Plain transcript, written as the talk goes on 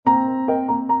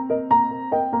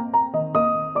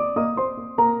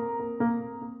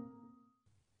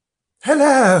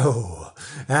Hello,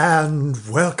 and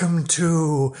welcome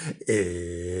to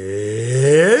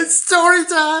It's Story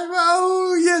Time.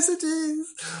 Oh, yes it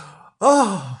is.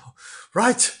 Oh,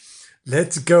 right.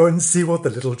 Let's go and see what the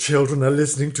little children are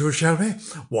listening to, shall we?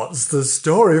 What's the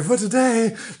story for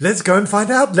today? Let's go and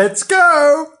find out. Let's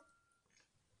go.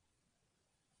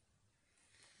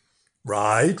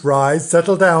 Right.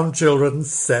 Settle down, children.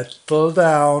 Settle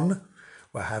down.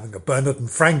 We're having a Bernard and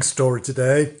Frank story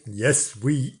today. Yes,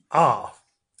 we are.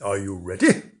 Are you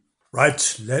ready?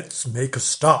 Right, let's make a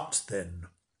start then.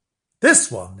 This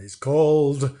one is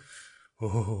called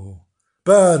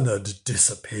Bernard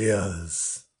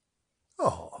Disappears.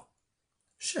 Oh,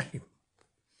 shame.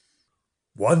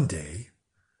 One day,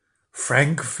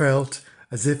 Frank felt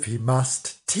as if he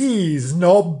must tease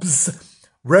Nobs,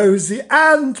 Rosie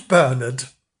and Bernard.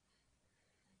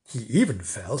 He even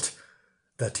felt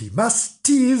that he must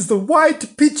tease the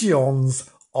white pigeons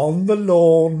on the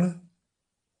lawn.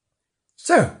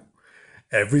 So,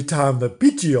 every time the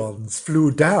pigeons flew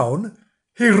down,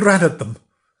 he ran at them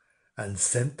and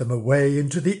sent them away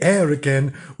into the air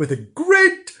again with a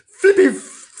great flippy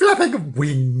flapping of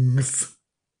wings.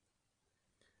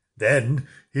 Then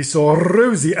he saw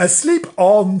Rosie asleep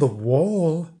on the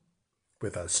wall,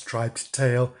 with her striped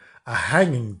tail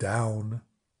hanging down.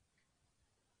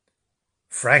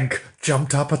 Frank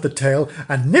jumped up at the tail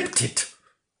and nipped it.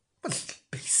 A little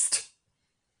beast.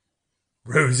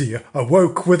 Rosie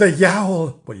awoke with a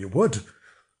yowl. Well, you would.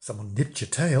 Someone nipped your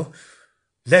tail.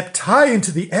 Leapt high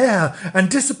into the air and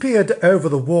disappeared over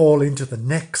the wall into the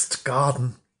next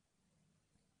garden.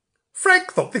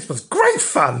 Frank thought this was great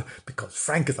fun because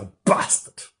Frank is a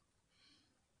bastard.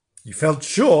 He felt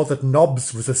sure that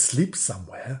Nobs was asleep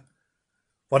somewhere.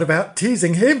 What about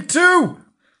teasing him too?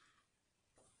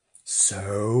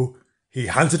 So he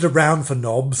hunted around for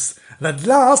Nobs and at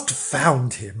last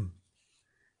found him.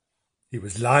 He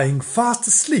was lying fast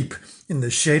asleep in the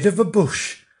shade of a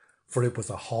bush, for it was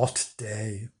a hot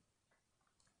day.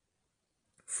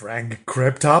 Frank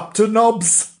crept up to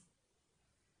Nobs.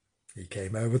 He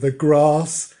came over the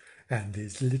grass, and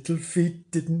his little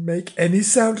feet didn't make any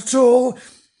sound at all.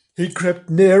 He crept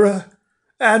nearer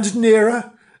and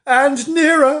nearer and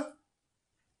nearer.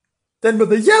 Then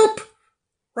with a yelp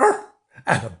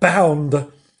and a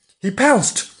bound, he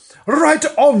pounced right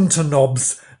onto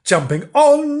Nobs, jumping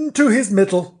onto his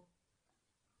middle.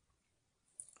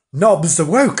 Nobs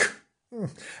awoke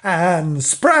and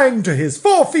sprang to his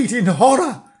 4 feet in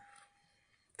horror,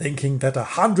 thinking that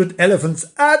 100 elephants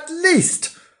at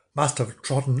least must have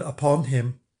trodden upon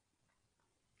him.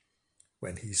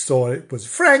 When he saw it was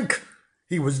Frank,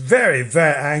 he was very,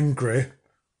 very angry.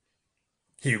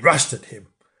 He rushed at him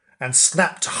and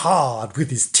snapped hard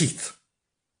with his teeth.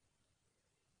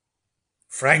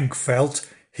 Frank felt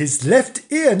his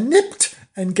left ear nipped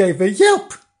and gave a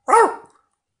yelp.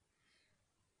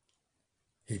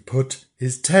 He put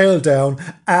his tail down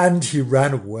and he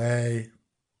ran away.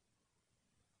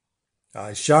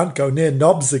 I shan't go near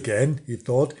Nobs again, he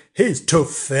thought. He's too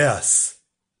fierce.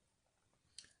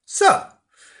 So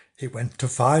he went to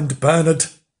find Bernard.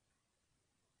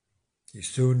 He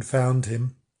soon found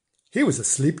him. He was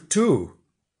asleep too,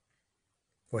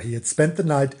 for he had spent the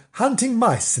night hunting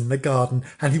mice in the garden,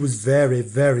 and he was very,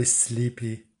 very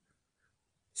sleepy.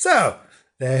 So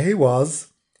there he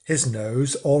was, his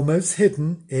nose almost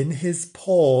hidden in his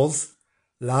paws,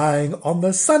 lying on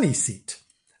the sunny seat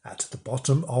at the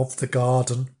bottom of the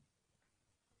garden.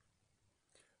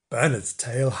 Bernard's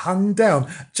tail hung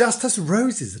down just as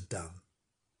Rosie's had done.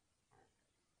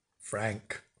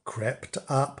 Frank crept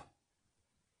up.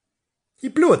 He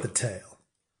blew at the tail,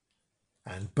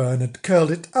 and Bernard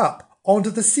curled it up onto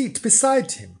the seat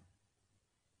beside him.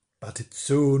 But it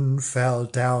soon fell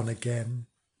down again.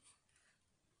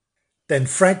 Then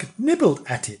Frank nibbled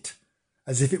at it,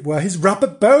 as if it were his rubber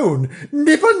bone.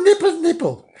 Nibble, nibble,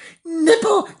 nibble.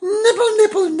 Nibble, nibble,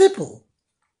 nibble, nibble.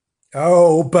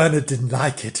 Oh, Bernard didn't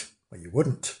like it. Well, you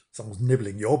wouldn't. Someone's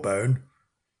nibbling your bone.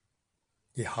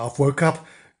 He half woke up,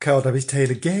 curled up his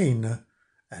tail again,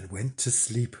 and went to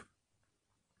sleep.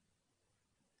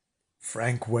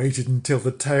 Frank waited until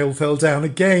the tail fell down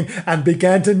again and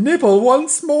began to nibble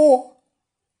once more.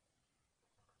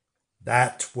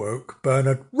 That woke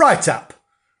Bernard right up,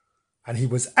 and he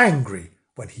was angry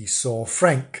when he saw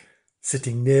Frank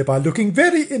sitting nearby looking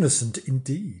very innocent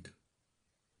indeed,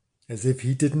 as if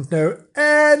he didn't know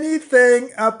anything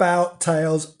about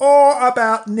tails or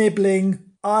about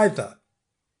nibbling either.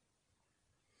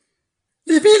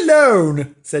 "Leave me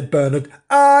alone," said Bernard.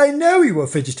 "I know you were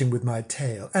fidgeting with my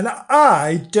tail, and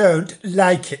I don't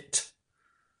like it.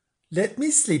 Let me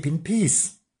sleep in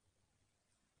peace."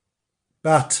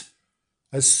 But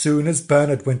as soon as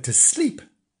Bernard went to sleep,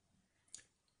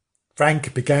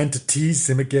 Frank began to tease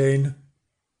him again.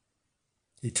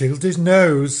 He tickled his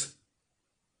nose.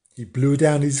 He blew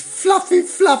down his fluffy,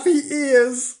 fluffy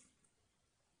ears.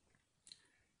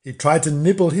 He tried to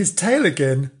nibble his tail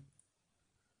again.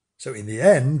 So in the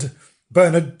end,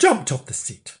 Bernard jumped off the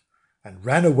seat and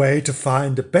ran away to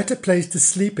find a better place to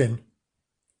sleep in.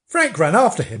 Frank ran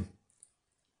after him.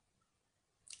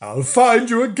 "I'll find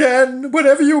you again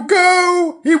wherever you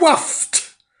go," he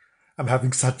whuffed. "I'm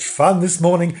having such fun this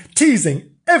morning,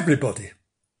 teasing everybody."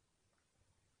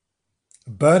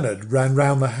 Bernard ran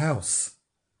round the house.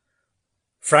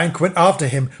 Frank went after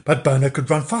him, but Bernard could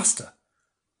run faster.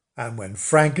 And when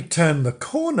Frank turned the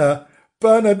corner,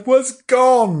 Bernard was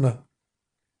gone.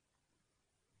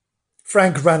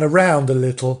 Frank ran around a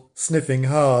little, sniffing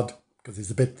hard, because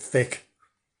he's a bit thick.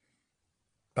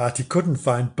 But he couldn't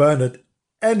find Bernard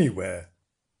anywhere.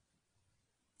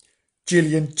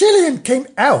 Gillian came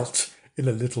out in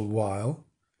a little while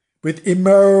with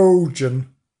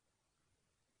Imogen.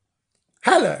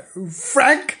 "Hello,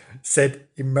 Frank," said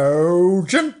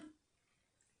Imogen.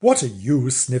 "What are you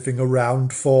sniffing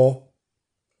around for?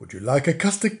 Would you like a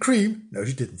custard cream?" No,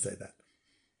 she didn't say that.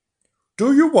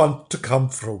 "Do you want to come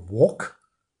for a walk?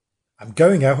 I'm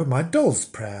going out with my doll's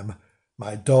pram.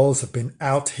 My dolls have been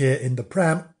out here in the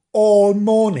pram all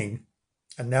morning,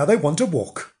 and now they want to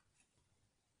walk."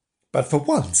 But for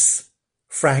once,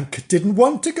 Frank didn't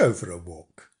want to go for a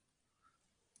walk.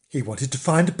 He wanted to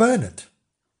find Bernard.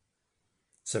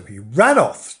 So he ran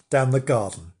off down the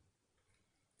garden.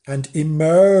 And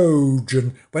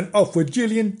Imogen went off with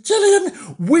Gillian,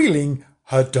 wheeling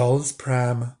her doll's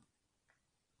pram.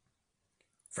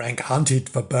 Frank hunted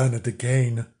for Bernard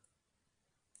again.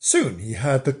 Soon he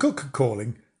heard the cook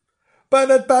calling,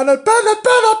 "Bernard, Bernard, Bernard,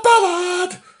 Bernard,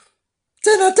 Bernard!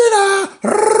 Dinner, dinner!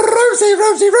 Rosie,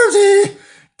 Rosie, Rosie!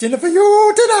 Dinner for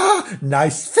you, dinner!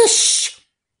 Nice fish!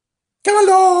 Come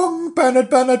along, Bernard,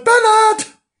 Bernard, Bernard!"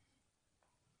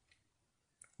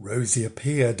 Rosie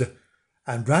appeared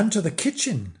and ran to the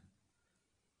kitchen.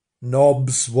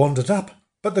 Nobs wandered up,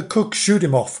 but the cook shooed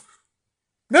him off.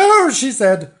 "No," she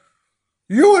said.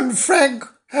 "You and Frank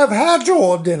have had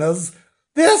your dinners.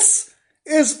 This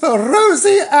is for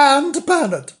Rosie and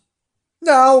Bernard.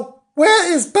 Now,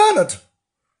 where is Bernard?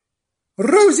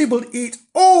 Rosie will eat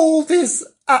all this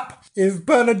up if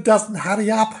Bernard doesn't hurry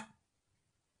up."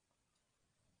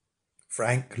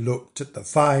 Frank looked at the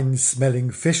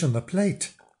fine-smelling fish on the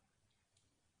plate.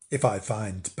 "If I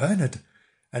find Bernard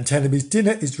and tell him his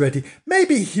dinner is ready,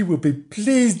 maybe he will be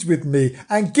pleased with me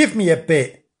and give me a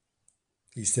bit,"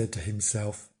 he said to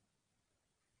himself.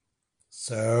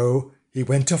 So he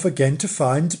went off again to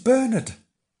find Bernard.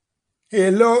 He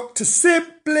looked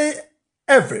simply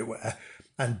everywhere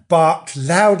and barked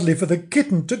loudly for the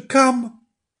kitten to come.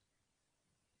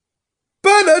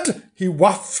 "Bernard!" he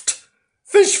whuffed.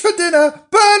 "Fish for dinner!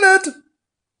 Bernard!"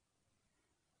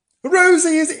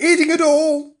 "Rosie is eating it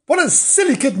all! What a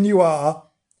silly kitten you are!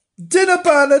 Dinner,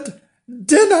 Bernard!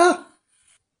 Dinner!"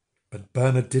 But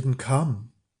Bernard didn't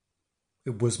come.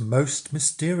 It was most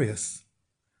mysterious.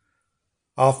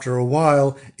 After a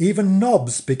while, even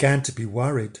Nobs began to be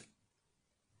worried.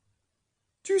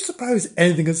 "Do you suppose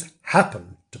anything has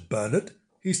happened to Bernard?"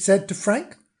 he said to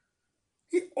Frank.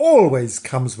 "He always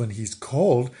comes when he's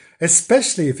called,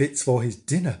 especially if it's for his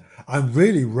dinner. I'm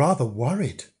really rather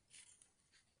worried."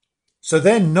 So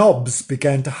then Nobs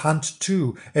began to hunt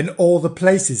too in all the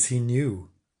places he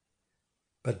knew.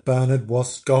 But Bernard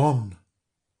was gone.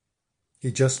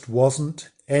 He just wasn't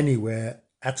anywhere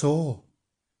at all.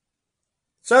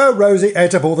 So Rosie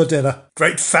ate up all the dinner.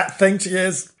 Great fat thing she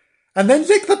is. And then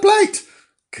licked the plate.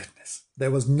 Goodness,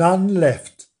 there was none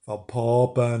left for poor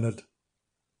Bernard.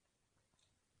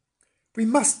 "We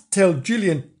must tell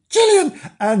Gillian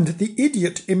and the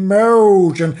idiot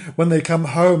Imogen when they come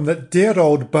home that dear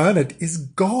old Bernard is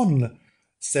gone,"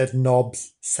 said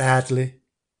Nobs sadly.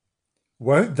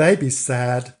 "Won't they be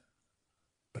sad?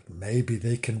 But maybe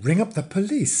they can ring up the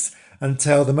police and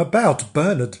tell them about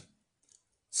Bernard.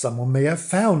 Someone may have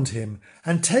found him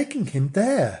and taken him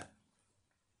there."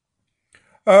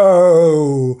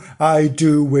 "Oh, I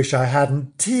do wish I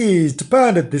hadn't teased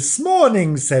Bernard this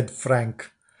morning," said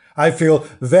Frank. "I feel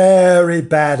very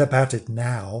bad about it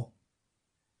now."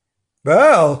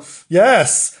 "Well,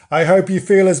 yes, I hope you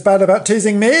feel as bad about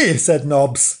teasing me," said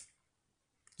Nobs.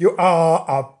 "You are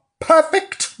a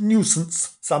perfect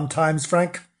nuisance sometimes,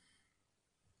 Frank.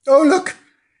 Oh, look,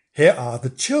 here are the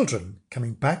children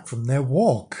coming back from their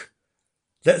walk.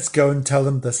 Let's go and tell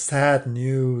them the sad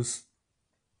news."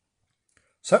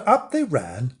 So up they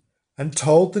ran and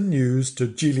told the news to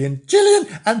Gillian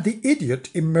and the idiot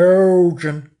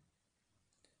Imogen.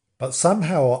 But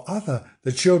somehow or other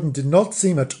the children did not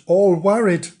seem at all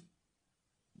worried.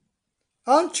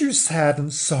 "Aren't you sad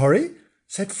and sorry?"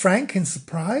 said Frank in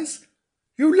surprise.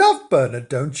 "You love Bernard,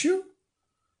 don't you?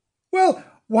 Well,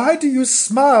 why do you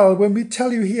smile when we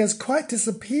tell you he has quite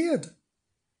disappeared?"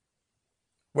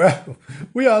 "Well,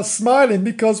 we are smiling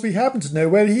because we happen to know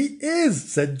where he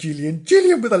is," said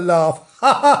Gillian with a laugh.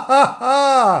 "Ha, ha, ha,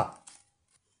 ha!"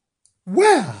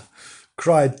 "Where?"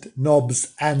 cried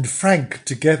Nobs and Frank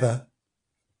together.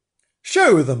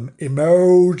 "Show them,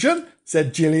 Imogen,"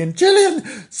 said Gillian.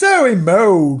 So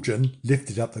Imogen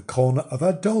lifted up the corner of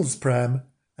her doll's pram,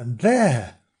 and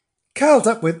there, curled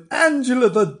up with Angela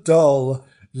the doll,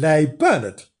 lay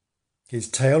Bernard, his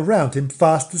tail round him,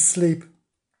 fast asleep.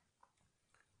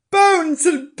 "Bones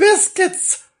and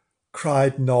biscuits!"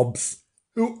 cried Nobs.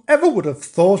 "Whoever would have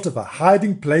thought of a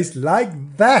hiding place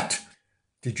like that?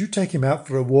 Did you take him out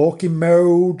for a walk,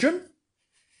 Imogen?"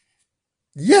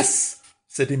 "Yes,"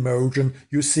 said Imogen.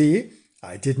 "You see,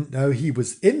 I didn't know he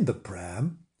was in the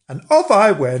pram, and off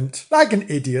I went, like an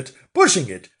idiot, pushing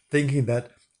it, thinking that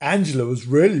Angela was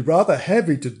really rather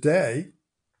heavy today."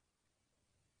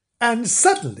 "And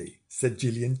suddenly," said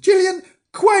Gillian,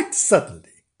 "quite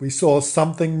suddenly, we saw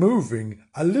something moving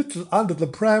a little under the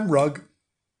pram rug."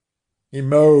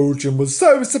 Imogen was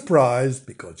so surprised,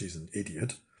 because she's an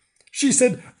idiot. She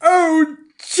said, "Oh,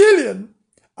 Gillian,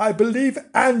 I believe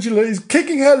Angela is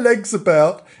kicking her legs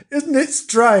about. Isn't it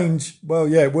strange?" "Well,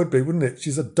 yeah, it would be, wouldn't it?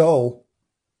 She's a doll."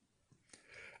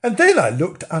 "And then I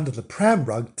looked under the pram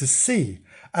rug to see,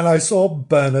 and I saw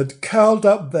Bernard curled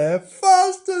up there,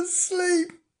 fast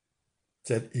asleep,"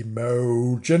 said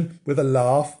Imogen with a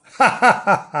laugh. "Ha, ha,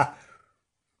 ha, ha!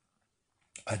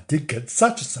 I did get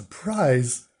such a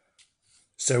surprise.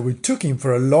 So we took him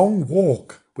for a long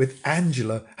walk with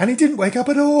Angela, and he didn't wake up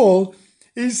at all.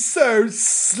 He's so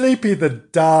sleepy, the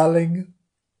darling."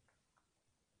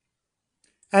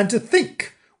 "And to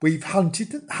think we've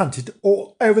hunted and hunted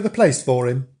all over the place for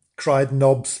him," cried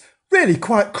Nobs, really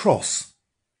quite cross.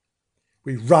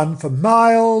 "We run for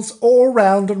miles all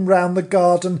round and round the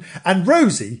garden, and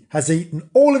Rosie has eaten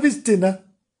all of his dinner."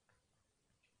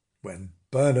 When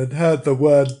Bernard heard the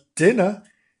word dinner,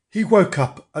 he woke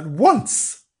up at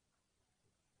once.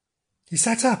 He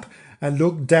sat up and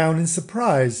looked down in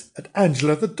surprise at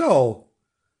Angela the doll.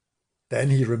 Then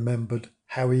he remembered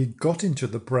how he got into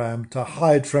the pram to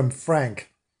hide from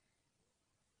Frank.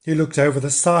 He looked over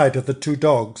the side of the two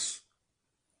dogs.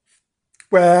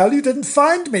 "Well, you didn't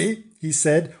find me," he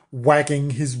said,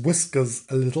 wagging his whiskers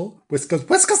a little. "Whiskers,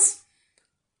 whiskers!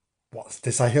 What's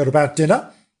this I hear about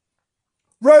dinner?"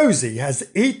 "Rosie has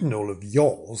eaten all of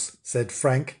yours," said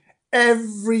Frank.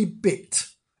 "Every bit.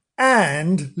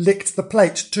 And licked the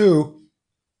plate too."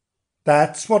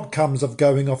 "That's what comes of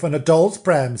going off in a doll's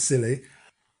pram, silly."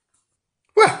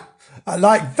 "Well, I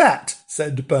like that,"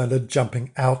 said Bernard,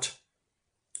 jumping out.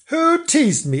 "Who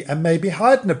teased me and made me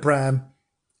hide in a pram?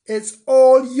 It's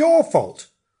all your fault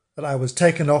that I was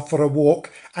taken off for a walk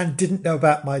and didn't know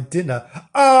about my dinner.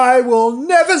 I will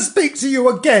never speak to you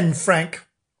again, Frank."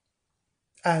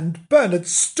 And Bernard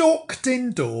stalked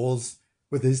indoors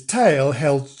with his tail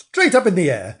held straight up in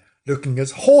the air, looking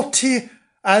as haughty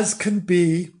as can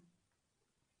be.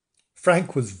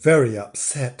 Frank was very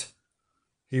upset.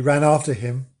 He ran after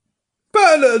him.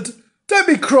 "Bernard, don't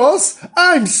be cross.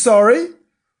 I'm sorry."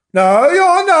 "No,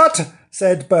 you're not,"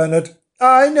 said Bernard.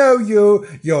 "I know you.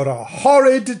 You're a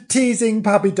horrid, teasing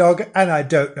puppy dog, and I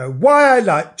don't know why I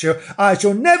liked you. I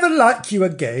shall never like you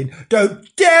again.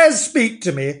 Don't dare speak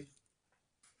to me."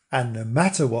 And no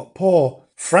matter what poor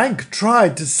Frank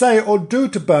tried to say or do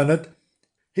to Bernard,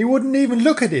 he wouldn't even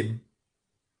look at him.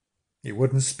 He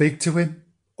wouldn't speak to him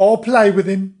or play with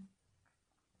him.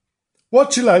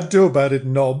 "What shall I do about it,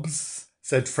 Nobs?"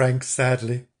 said Frank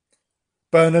sadly.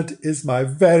 "Bernard is my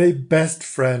very best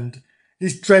friend.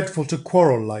 It's dreadful to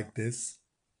quarrel like this."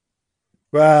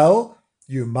 "Well,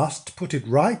 you must put it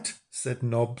right," said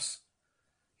Nobs.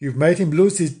 "You've made him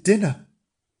lose his dinner.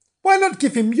 Why not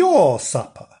give him your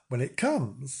supper when it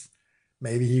comes?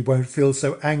 Maybe he won't feel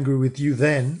so angry with you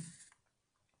then."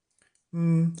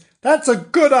 "That's a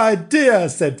good idea,"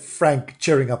 said Frank,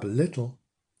 cheering up a little.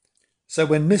 So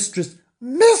when Mistress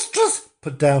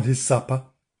put down his supper,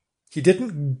 he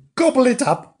didn't gobble it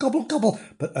up, gobble, gobble,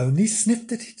 but only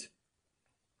sniffed at it.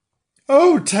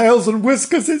 "Oh, tails and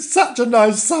whiskers, it's such a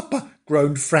nice supper,"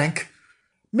 groaned Frank.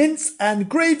 "Mince and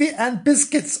gravy and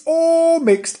biscuits all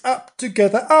mixed up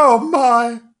together. Oh,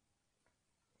 my!"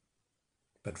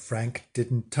 But Frank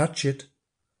didn't touch it.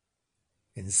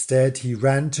 Instead, he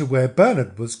ran to where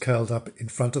Bernard was curled up in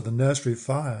front of the nursery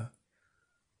fire.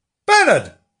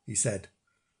 "Bernard!" he said.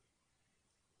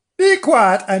 "Be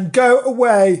quiet and go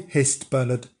away," hissed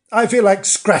Bernard. "I feel like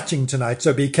scratching tonight,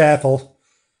 so be careful."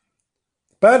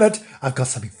 "Bernard, I've got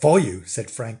something for you," said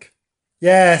Frank.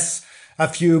 "Yes, a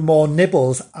few more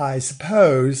nibbles, I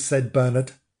suppose," said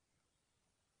Bernard.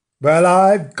 "Well,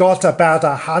 I've got about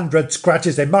 100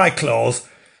 scratches in my claws.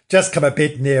 Just come a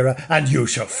bit nearer and you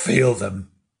shall feel them."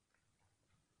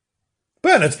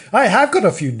 "Bernard, I have got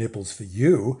a few nibbles for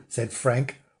you," said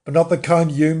Frank, "but not the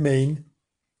kind you mean.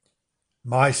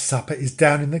 My supper is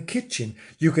down in the kitchen.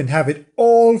 You can have it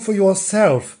all for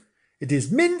yourself. It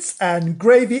is mince and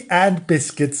gravy and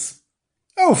biscuits."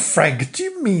 "Oh, Frank, do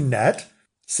you mean that?"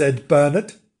 said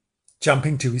Bernard,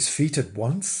 jumping to his feet at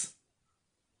once.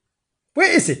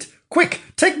 "Where is it? Quick,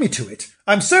 take me to it.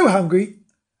 I'm so hungry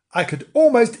I could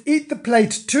almost eat the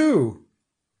plate too."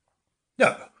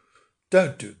 "No,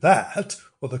 don't do that,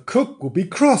 or the cook will be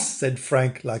cross," said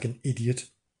Frank like an idiot.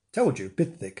 "Told you, a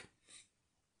bit thick.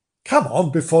 Come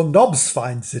on before Nobs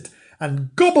finds it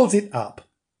and gobbles it up."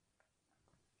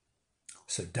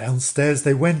 So downstairs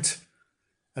they went,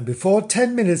 and before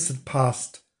 10 minutes had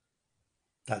passed,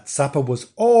 that supper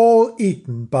was all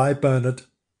eaten by Bernard.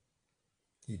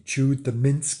 He chewed the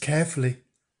mince carefully.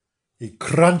 He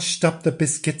crunched up the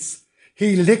biscuits.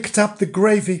 He licked up the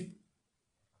gravy.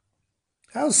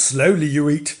 "How slowly you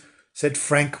eat," said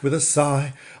Frank with a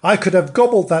sigh. "I could have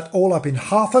gobbled that all up in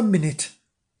half a minute."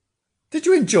 "Did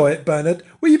you enjoy it, Bernard?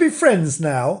 Will you be friends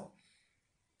now?"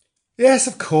 "Yes,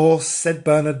 of course," said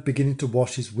Bernard, beginning to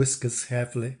wash his whiskers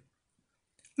carefully.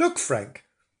 "Look, Frank,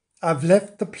 I've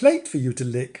left the plate for you to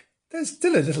lick. There's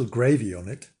still a little gravy on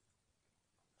it."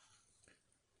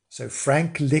 So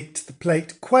Frank licked the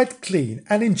plate quite clean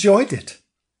and enjoyed it.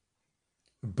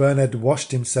 Bernard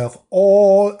washed himself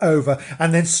all over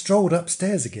and then strolled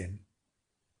upstairs again.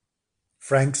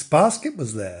 Frank's basket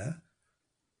was there.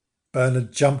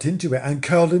 Bernard jumped into it and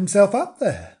curled himself up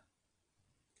there.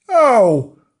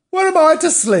 "Oh, where am I to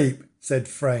sleep?" said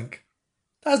Frank.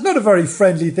 "That's not a very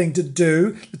friendly thing to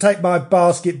do, to take my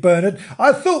basket, Bernard.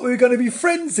 I thought we were going to be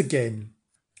friends again."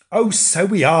 "Oh, so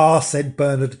we are," said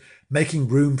Bernard, making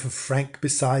room for Frank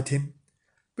beside him.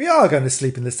 "We are going to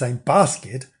sleep in the same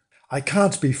basket. I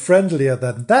can't be friendlier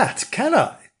than that, can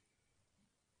I?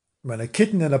 When a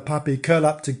kitten and a puppy curl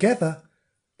up together,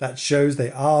 that shows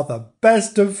they are the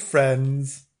best of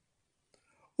friends."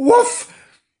 "Woof!"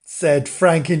 said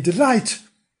Frank in delight,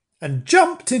 and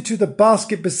jumped into the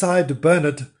basket beside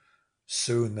Bernard.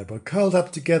 Soon they were curled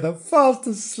up together, fast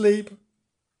asleep.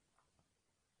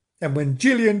 And when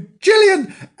Gillian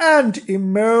and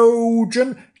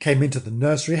Imogen came into the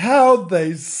nursery, how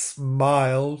they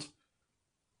smiled.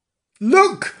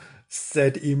 "Look,"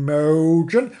 said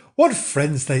Imogen, "what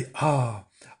friends they are.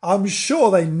 I'm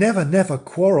sure they never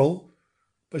quarrel."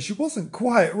 But she wasn't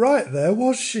quite right there,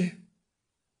 was she?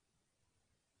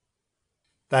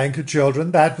 Thank you,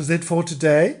 children. That was it for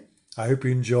today. I hope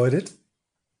you enjoyed it.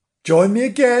 Join me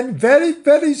again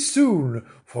very soon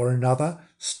for another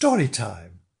story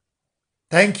time.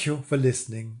 Thank you for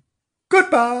listening.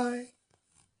 Goodbye.